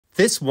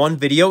This one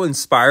video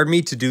inspired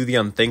me to do the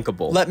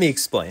unthinkable. Let me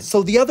explain.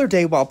 So the other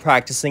day while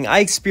practicing, I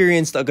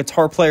experienced a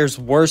guitar player's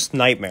worst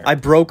nightmare. I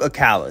broke a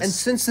callus. And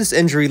since this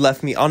injury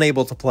left me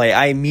unable to play,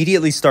 I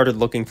immediately started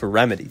looking for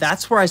remedies.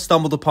 That's where I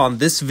stumbled upon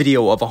this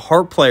video of a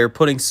harp player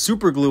putting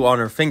super glue on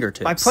her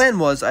fingertips. My plan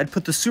was I'd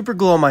put the super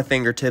glue on my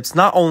fingertips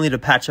not only to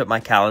patch up my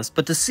callus,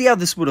 but to see how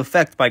this would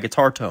affect my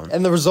guitar tone.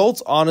 And the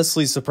results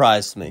honestly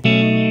surprised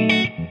me.